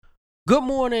Good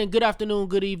morning, good afternoon,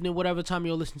 good evening, whatever time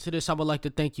you're listening to this. I would like to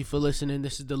thank you for listening.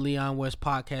 This is the Leon West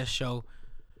Podcast Show.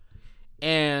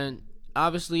 And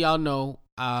obviously, y'all know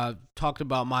I've talked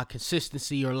about my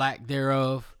consistency or lack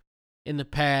thereof in the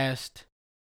past.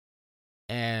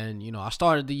 And, I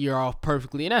started the year off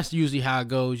perfectly. And that's usually how it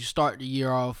goes. You start the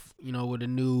year off, with a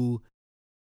new,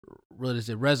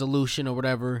 resolution or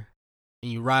whatever. And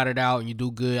you ride it out and you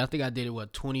do good. I think I did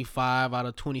it, 25 out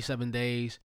of 27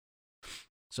 days.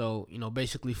 So,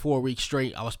 basically 4 weeks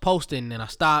straight, I was posting and I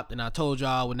stopped and I told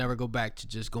y'all I would never go back to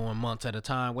just going months at a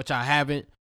time, which I haven't,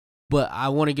 but I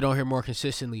want to get on here more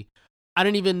consistently. I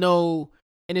didn't even know,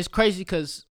 and it's crazy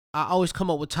because I always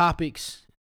come up with topics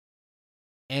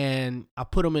and I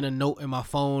put them in a note in my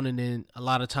phone, and then a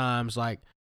lot of times, like,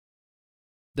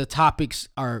 the topics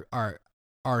are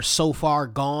so far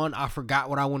gone, I forgot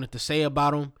what I wanted to say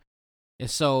about them. And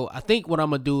so I think what I'm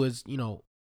going to do is,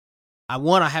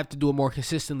 I have to do it more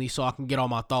consistently so I can get all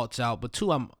my thoughts out. But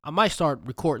two, I might start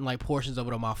recording like portions of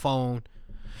it on my phone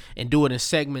and do it in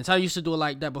segments. I used to do it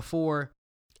like that before,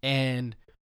 and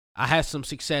I had some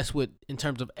success with in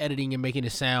terms of editing and making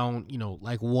it sound,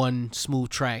 like one smooth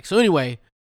track. So anyway,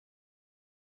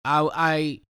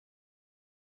 I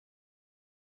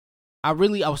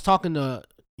was talking to,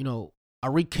 I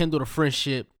rekindled a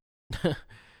friendship.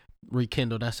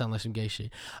 Rekindle, that sounds like some gay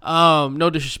shit. No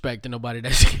disrespect to nobody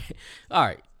that's gay. All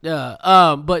right.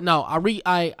 But no,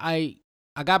 I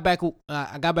got back cool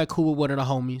with one of the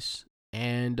homies,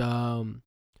 and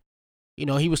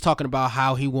he was talking about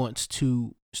how he wants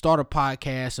to start a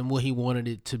podcast and what he wanted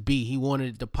it to be. He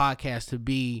wanted the podcast to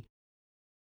be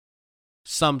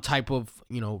some type of,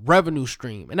 revenue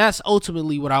stream. And that's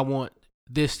ultimately what I want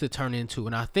this to turn into.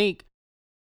 And I think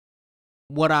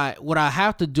what I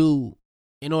have to do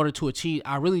in order to achieve,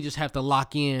 I really just have to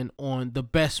lock in on the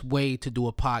best way to do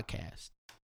a podcast.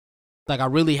 Like, I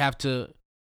really have to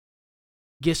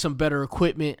get some better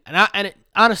equipment.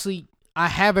 Honestly, I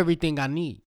have everything I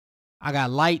need. I got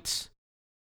lights.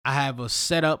 I have a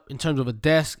setup in terms of a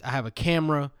desk. I have a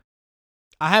camera.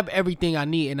 I have everything I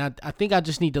need. And I think I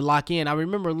just need to lock in. I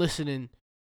remember listening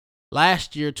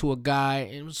last year to a guy,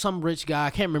 it was some rich guy, I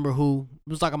can't remember who. It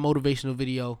was like a motivational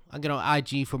video. I get on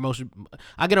IG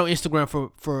I get on Instagram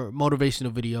for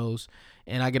motivational videos,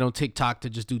 and I get on TikTok to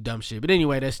just do dumb shit. But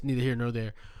anyway, that's neither here nor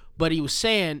there. But he was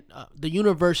saying the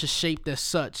universe is shaped as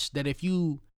such that if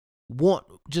you want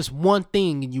just one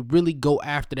thing and you really go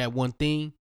after that one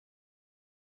thing,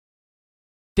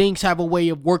 things have a way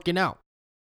of working out.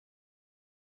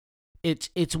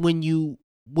 It's when you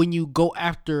go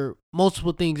after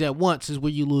multiple things at once is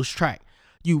where you lose track.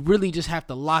 You really just have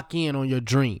to lock in on your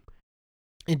dream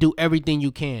and do everything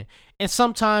you can. And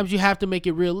sometimes you have to make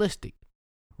it realistic,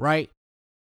 right?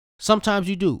 Sometimes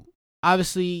you do.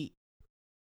 Obviously,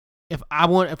 if I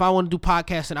want to do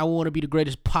podcasting, I want to be the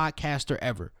greatest podcaster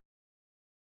ever.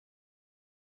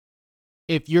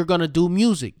 If you're going to do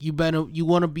music, you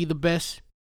want to be the best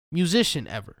musician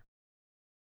ever.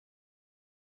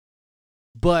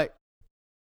 But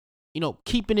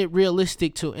keeping it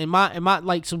realistic in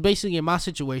my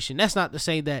situation, that's not to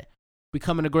say that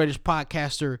becoming the greatest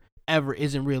podcaster ever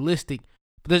isn't realistic.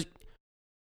 But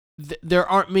there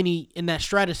aren't many in that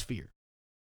stratosphere.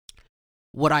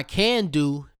 What I can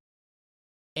do,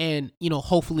 and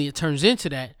hopefully it turns into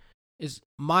that, is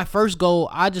my first goal.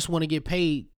 I just want to get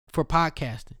paid for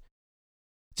podcasting,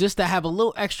 just to have a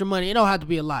little extra money. It don't have to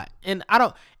be a lot, and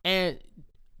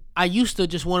I used to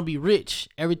just want to be rich.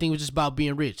 Everything was just about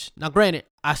being rich. Now, granted,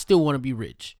 I still want to be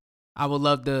rich. I would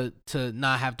love to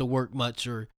not have to work much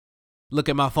or look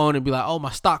at my phone and be like, oh,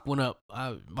 my stock went up.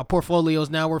 My portfolio is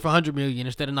now worth 100 million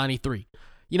instead of 93.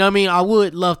 You know what I mean? I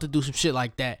would love to do some shit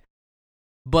like that.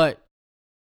 But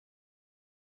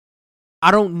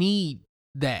I don't need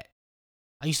that.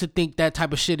 I used to think that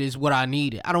type of shit is what I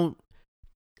needed.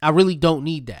 I really don't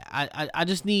need that. I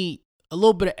just need a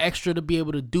little bit of extra to be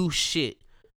able to do shit.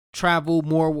 Travel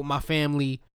more with my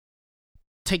family,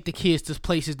 take the kids to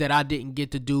places that I didn't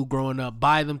get to do growing up,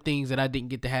 buy them things that I didn't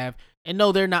get to have. And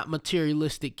no, they're not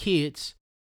materialistic kids,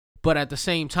 but at the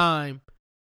same time,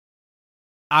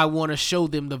 I want to show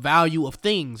them the value of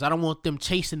things. I don't want them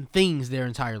chasing things their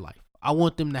entire life. I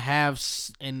want them to have,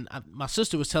 and my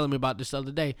sister was telling me about this the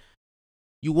other day,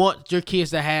 you want your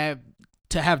kids to have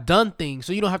done things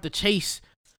so you don't have to chase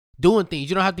doing things.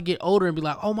 You don't have to get older and be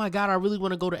like, oh my God, I really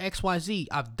want to go to XYZ.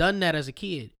 I've done that as a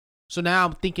kid. So now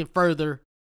I'm thinking further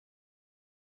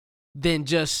than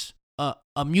just a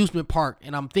amusement park.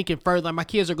 And I'm thinking further, like my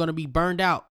kids are going to be burned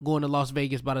out going to Las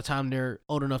Vegas by the time they're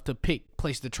old enough to pick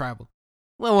place to travel.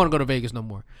 We don't want to go to Vegas no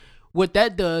more. what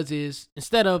that does is,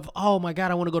 instead of, oh my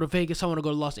God, I want to go to Vegas, I want to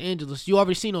go to Los Angeles, you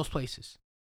already seen those places.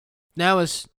 Now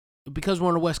it's, because we're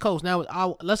on the West Coast, now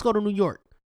let's go to New York.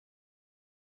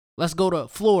 Let's go to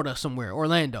Florida somewhere,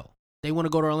 Orlando. They want to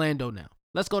go to Orlando now.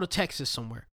 Let's go to Texas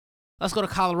somewhere. Let's go to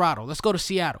Colorado. Let's go to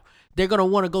Seattle. They're going to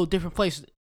want to go different places.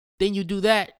 Then you do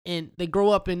that, and they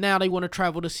grow up, and now they want to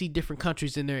travel to see different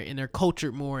countries, and they're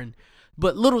cultured more.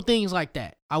 But little things like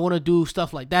that, I want to do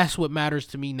stuff like that's what matters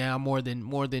to me now more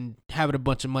than having a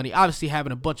bunch of money. Obviously,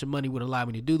 having a bunch of money would allow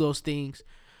me to do those things.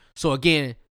 So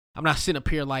again, I'm not sitting up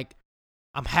here like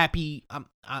I'm happy.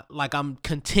 I'm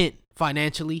content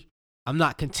financially. I'm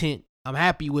not content. I'm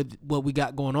happy with what we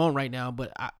got going on right now,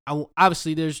 but I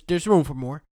obviously there's room for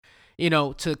more,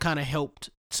 to kind of help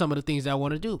some of the things that I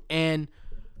want to do. And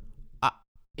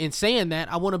in saying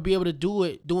that, I want to be able to do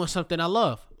it doing something I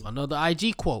love. Another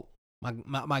IG quote,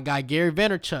 my guy Gary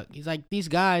Vaynerchuk. He's like, these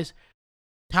guys,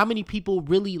 how many people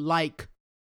really like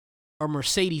a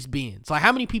Mercedes Benz? Like,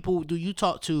 how many people do you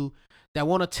talk to that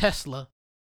want a Tesla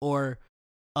or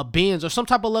a Benz or some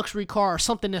type of luxury car or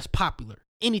something that's popular?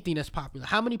 Anything that's popular.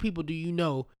 How many people do you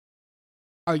know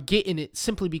are getting it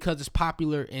simply because it's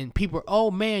popular and people are,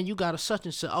 oh man, you got a such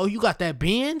and such. Oh, you got that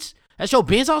Benz? That's your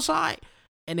Benz outside?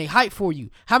 And they hype for you.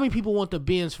 How many people want the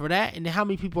Benz for that? And then how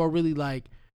many people are really like,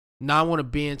 nah, I want a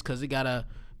Benz because it got a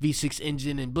V6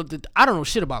 engine and I don't know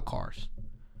shit about cars.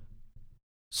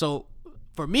 So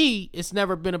for me, it's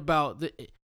never been about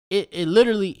it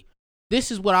literally, this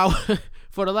is what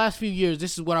for the last few years,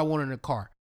 this is what I wanted in a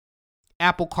car.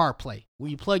 Apple CarPlay,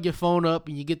 where you plug your phone up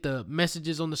and you get the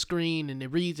messages on the screen and it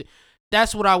reads it.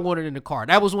 That's what I wanted in the car.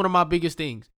 That was one of my biggest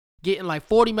things. Getting like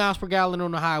 40 miles per gallon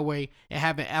on the highway and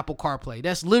having Apple CarPlay.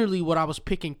 That's literally what I was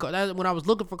picking. When I was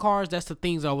looking for cars, that's the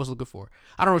things I was looking for.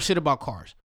 I don't know shit about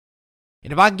cars.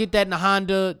 And if I can get that in a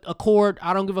Honda Accord,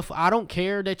 I don't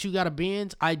care that you got a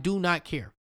Benz. I do not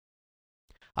care.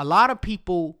 A lot of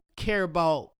people care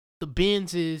about the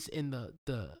Benzes and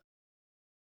the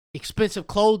expensive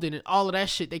clothing and all of that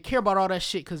shit. They care about all that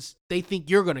shit because they think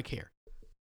you're gonna care.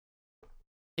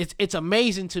 It's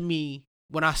amazing to me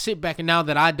when I sit back, and now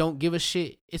that I don't give a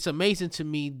shit, it's amazing to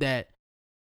me that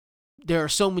there are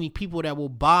so many people that will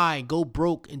buy, go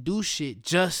broke, and do shit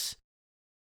just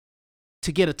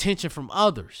to get attention from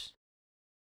others.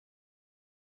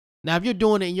 Now, if you're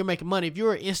doing it and you're making money, if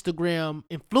you're an Instagram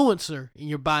influencer and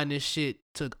you're buying this shit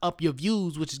to up your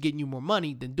views, which is getting you more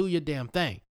money, then do your damn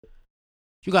thing.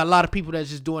 You got a lot of people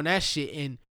that's just doing that shit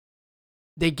and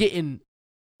they're getting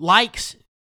likes,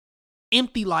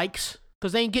 empty likes,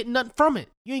 because they ain't getting nothing from it.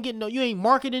 You ain't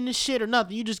marketing this shit or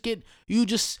nothing. You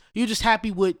just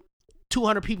happy with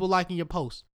 200 people liking your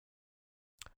post.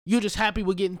 You're just happy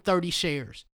with getting 30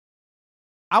 shares.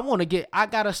 I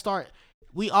gotta start.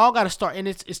 We all gotta start, and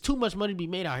it's too much money to be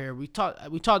made out here. We talked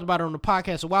about it on the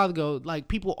podcast a while ago. Like,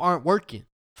 people aren't working.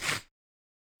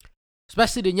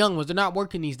 Especially the young ones. They're not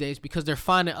working these days because they're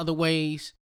finding other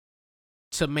ways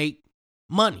to make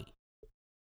money.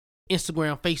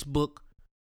 Instagram, Facebook,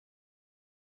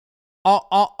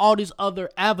 all these other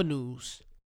avenues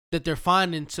that they're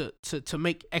finding to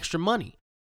make extra money.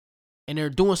 And they're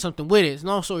doing something with it. And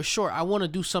long story short, I want to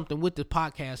do something with the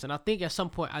podcast. And I think at some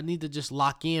point I need to just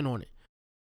lock in on it.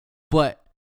 But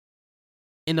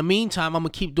in the meantime, I'm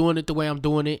going to keep doing it the way I'm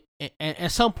doing it. And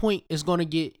at some point, it's going to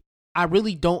get, I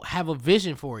really don't have a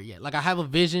vision for it yet. Like, I have a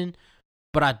vision,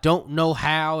 but I don't know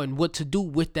how and what to do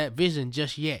with that vision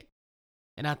just yet.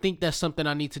 And I think that's something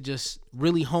I need to just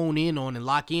really hone in on and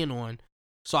lock in on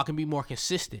so I can be more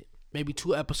consistent. Maybe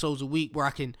 2 episodes a week where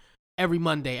I can, every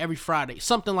Monday, every Friday,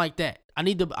 something like that.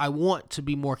 I want to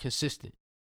be more consistent.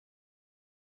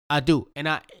 I do. And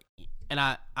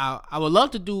I would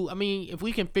love to do, I mean, if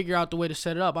we can figure out the way to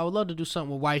set it up, I would love to do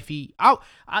something with wifey.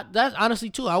 That's honestly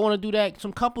too, I want to do that,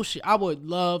 some couple shit. I would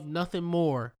love nothing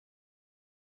more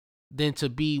than to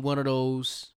be one of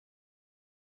those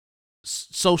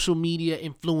social media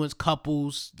influence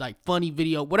couples, like funny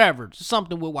video, whatever, just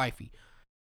something with wifey.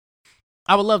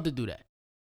 I would love to do that.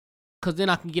 Cause then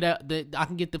I can get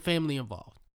the family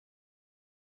involved.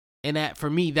 And that, for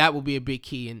me, that would be a big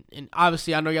key. And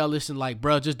obviously, I know y'all listen like,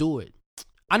 bro, just do it.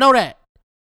 I know that.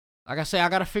 Like I say, I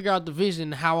got to figure out the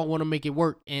vision, how I want to make it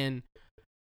work, and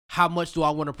how much do I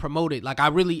want to promote it. Like, I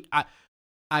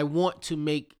want to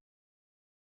make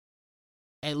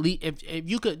at least,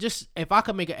 if I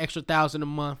could make an extra $1,000 a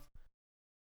month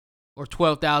or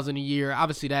 $12,000 a year,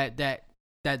 obviously that's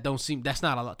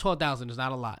not a lot. $12,000 is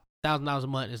not a lot. $1,000 a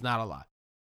month is not a lot.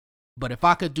 But if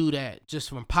I could do that just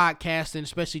from podcasting,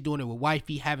 especially doing it with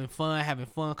wifey, having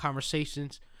fun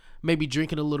conversations, maybe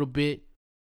drinking a little bit,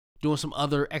 doing some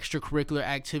other extracurricular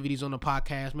activities on the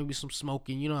podcast, maybe some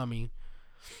smoking, you know what I mean?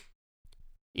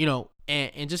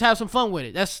 And just have some fun with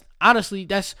it. That's honestly,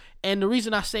 and the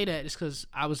reason I say that is because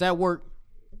I was at work,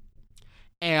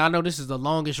 and I know this is the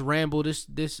longest ramble,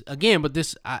 this again, but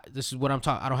this is what I'm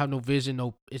talking. I don't have no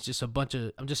vision, it's just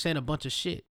I'm just saying a bunch of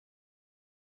shit.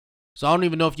 So I don't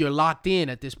even know if you're locked in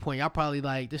at this point. Y'all probably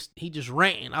like, this, he just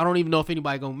ranting. I don't even know if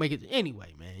anybody gonna make it.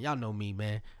 Anyway, man, y'all know me,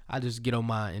 man. I just get on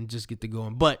mine and just get to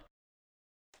going. But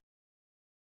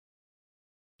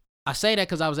I say that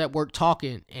because I was at work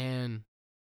talking, and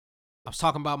I was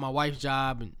talking about my wife's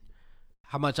job and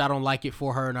how much I don't like it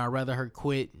for her, and I'd rather her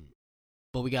quit.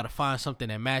 But we got to find something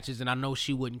that matches, and I know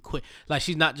she wouldn't quit. Like,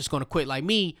 she's not just going to quit. Like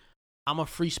me, I'm a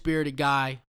free-spirited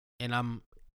guy, and I'm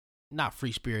not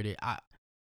free-spirited.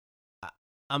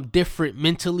 I'm different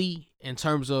mentally in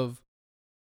terms of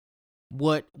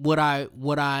what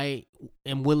I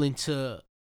am willing to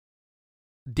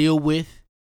deal with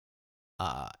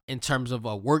in terms of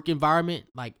a work environment.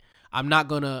 Like, I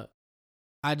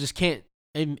just can't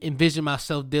envision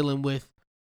myself dealing with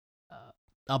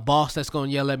a boss that's going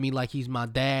to yell at me like he's my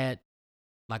dad,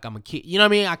 like I'm a kid. You know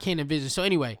what I mean? I can't envision. So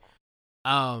anyway,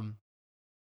 I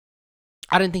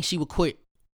didn't think she would quit.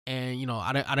 And,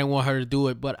 I didn't want her to do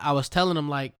it. But I was telling him,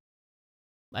 like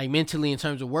mentally in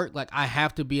terms of work, like, I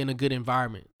have to be in a good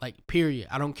environment. Like, period.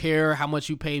 I don't care how much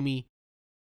you pay me.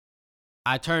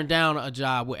 I turned down a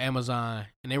job with Amazon,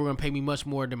 and they were going to pay me much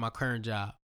more than my current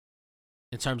job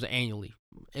in terms of annually,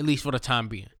 at least for the time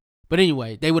being. But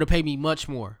anyway, they would have paid me much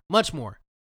more.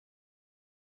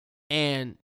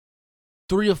 And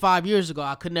 3 or 5 years ago,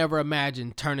 I could never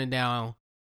imagine turning down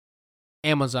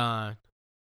Amazon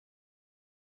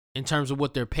in terms of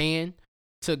what they're paying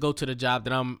to go to the job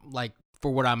that I'm like,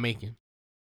 for what I'm making.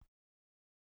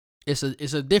 It's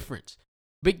a difference,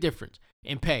 big difference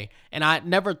in pay. And I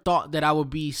never thought that I would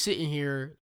be sitting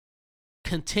here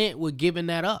content with giving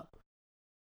that up.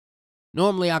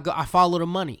 Normally I follow the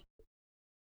money.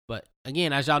 But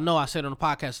again, as y'all know, I said on the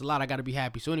podcast a lot, I got to be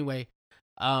happy. So anyway,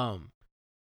 to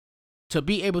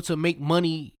be able to make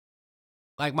money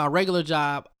like my regular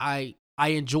job, I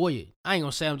enjoy it. I ain't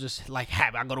gonna say I'm just like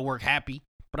happy. I go to work happy,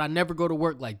 but I never go to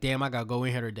work like, damn, I gotta go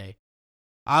in here today.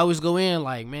 I always go in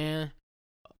like, man,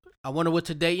 I wonder what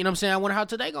today, you know what I'm saying? I wonder how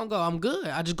today gonna go. I'm good.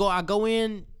 I go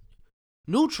in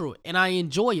neutral, and I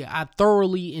enjoy it. I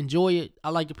thoroughly enjoy it. I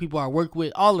like the people I work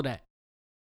with, all of that.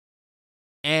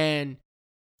 And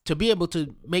to be able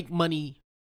to make money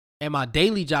at my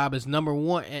daily job is number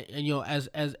one, and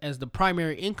as the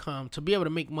primary income, to be able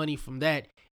to make money from that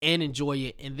and enjoy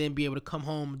it, and then be able to come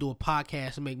home and do a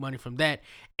podcast and make money from that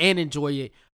and enjoy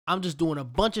it. I'm just doing a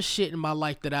bunch of shit in my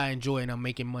life that I enjoy, and I'm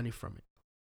making money from it.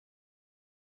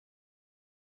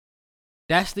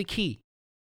 That's the key.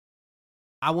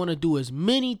 I want to do as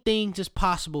many things as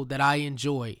possible that I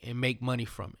enjoy and make money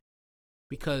from it.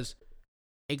 Because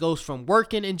it goes from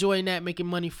working, enjoying that, making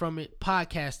money from it,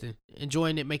 podcasting,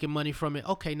 enjoying it, making money from it.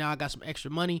 Okay, now I got some extra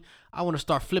money. I want to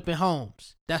start flipping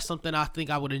homes. That's something I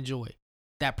think I would enjoy.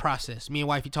 That process. Me and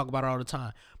wifey talk about it all the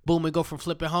time. Boom, we go from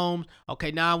flipping homes.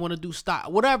 Okay, now I want to do stock.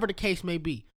 Whatever the case may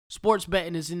be. Sports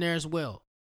betting is in there as well.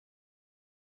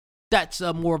 That's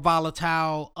a more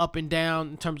volatile, up and down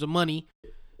in terms of money.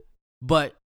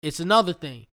 But it's another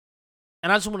thing.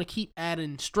 And I just want to keep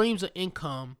adding streams of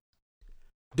income,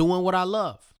 doing what I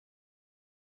love.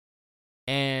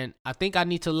 And I think I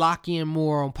need to lock in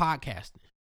more on podcasting.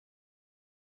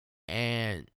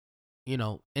 And,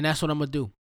 and that's what I'm going to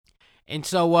do. And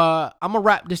so I'm going to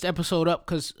wrap this episode up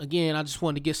because, again, I just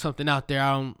wanted to get something out there.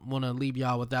 I don't want to leave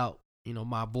y'all without,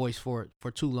 my voice for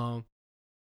too long.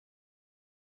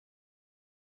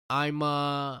 I'm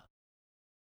going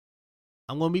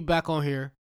to be back on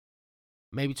here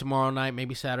maybe tomorrow night,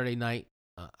 maybe Saturday night.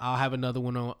 I'll have another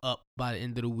one up by the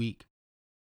end of the week.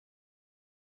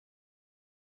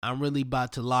 I'm really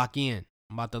about to lock in.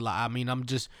 I'm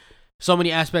just, so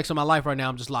many aspects of my life right now,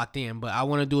 I'm just locked in. But I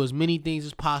want to do as many things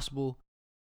as possible.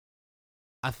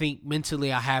 I think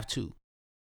mentally I have to.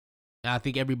 And I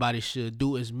think everybody should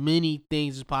do as many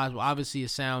things as possible. Obviously,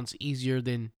 it sounds easier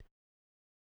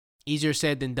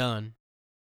said than done.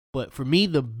 But for me,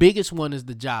 the biggest one is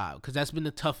the job, because that's been the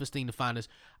toughest thing to find. Is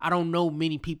I don't know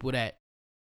many people that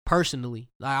personally,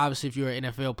 like obviously if you're an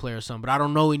NFL player or something, but I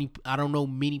don't know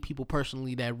many people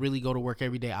personally that really go to work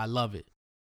every day. I love it.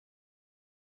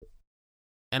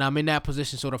 And I'm in that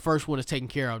position. So the first one is taken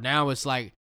care of. Now it's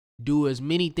like, do as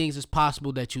many things as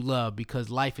possible that you love, because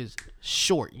life is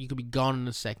short. You could be gone in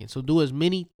a second. So do as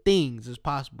many things as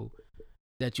possible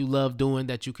that you love doing,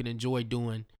 that you can enjoy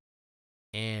doing.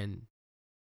 And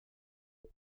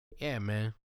yeah,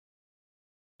 man.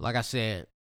 Like I said,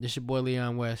 This your boy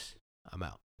Leon West. I'm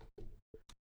out.